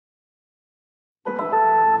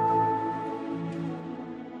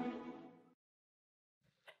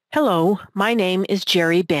Hello, my name is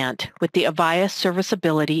Jerri Bandt with the Avaya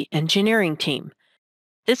Serviceability Engineering team.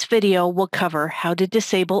 This video will cover how to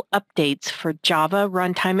disable updates for Java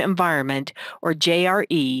Runtime Environment, or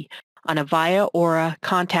JRE, on Avaya Aura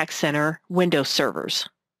Contact Center Windows servers.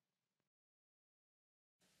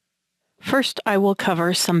 First, I will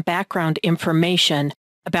cover some background information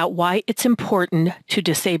about why it's important to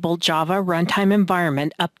disable Java Runtime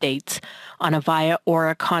Environment updates on Avaya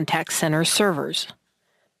Aura Contact Center servers.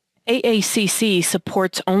 AACC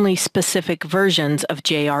supports only specific versions of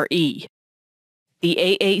JRE.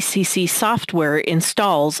 The AACC software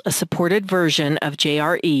installs a supported version of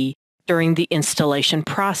JRE during the installation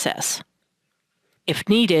process. If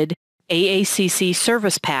needed, AACC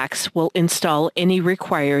service packs will install any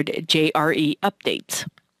required JRE updates.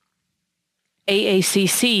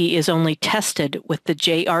 AACC is only tested with the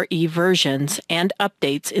JRE versions and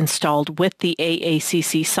updates installed with the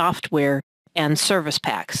AACC software and service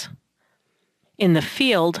packs. In the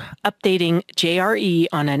field, updating JRE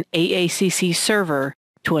on an AACC server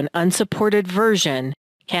to an unsupported version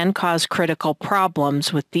can cause critical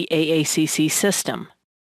problems with the AACC system.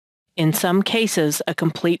 In some cases, a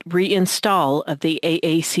complete reinstall of the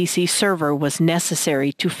AACC server was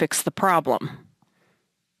necessary to fix the problem.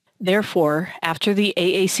 Therefore, after the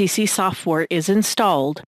AACC software is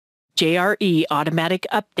installed, JRE automatic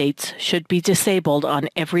updates should be disabled on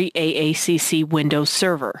every AACC Windows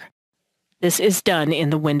server. This is done in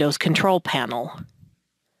the Windows Control Panel.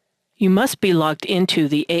 You must be logged into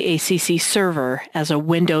the AACC server as a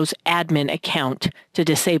Windows admin account to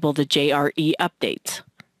disable the JRE updates.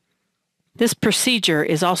 This procedure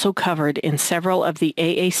is also covered in several of the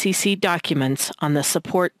AACC documents on the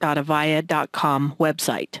support.avaya.com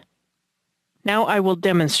website. Now I will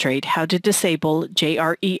demonstrate how to disable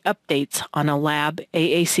JRE updates on a lab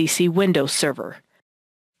AACC Windows server.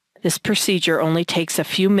 This procedure only takes a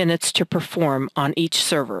few minutes to perform on each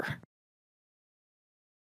server.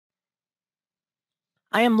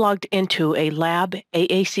 I am logged into a lab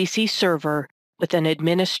AACC server with an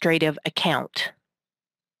administrative account.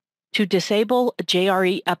 To disable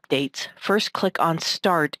JRE updates, first click on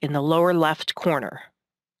Start in the lower left corner.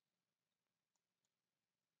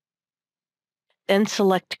 Then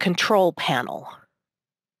select Control Panel.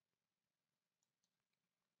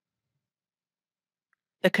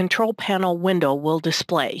 The Control Panel window will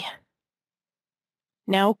display.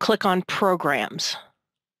 Now click on Programs.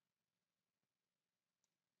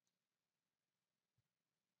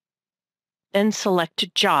 Then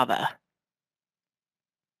select Java.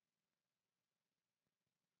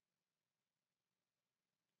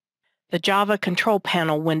 The Java Control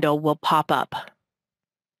Panel window will pop up.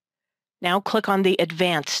 Now click on the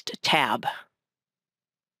Advanced tab.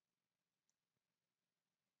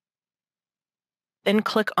 Then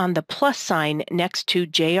click on the plus sign next to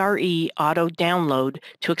JRE Auto Download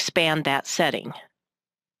to expand that setting.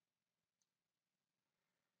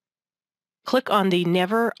 Click on the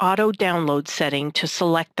Never Auto Download setting to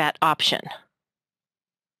select that option.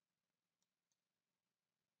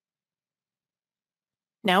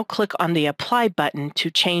 Now click on the Apply button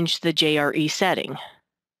to change the JRE setting.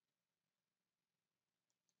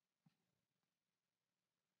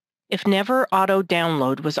 If Never Auto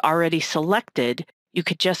Download was already selected, you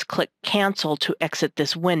could just click Cancel to exit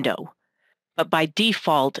this window. But by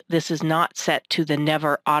default, this is not set to the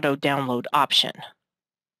Never Auto Download option.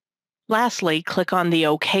 Lastly, click on the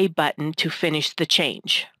OK button to finish the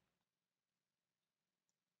change.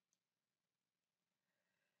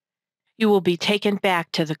 You will be taken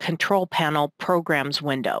back to the Control Panel Programs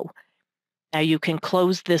window. Now you can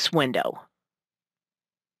close this window.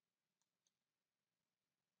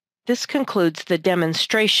 This concludes the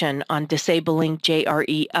demonstration on disabling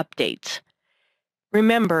JRE updates.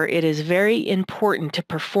 Remember, it is very important to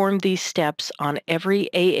perform these steps on every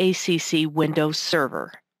AACC Windows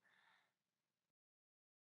server.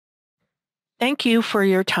 Thank you for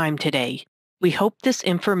your time today. We hope this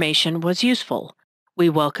information was useful. We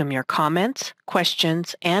welcome your comments,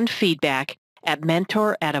 questions, and feedback at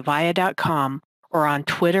mentor@avaya.com or on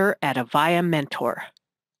Twitter @AvayaMentor.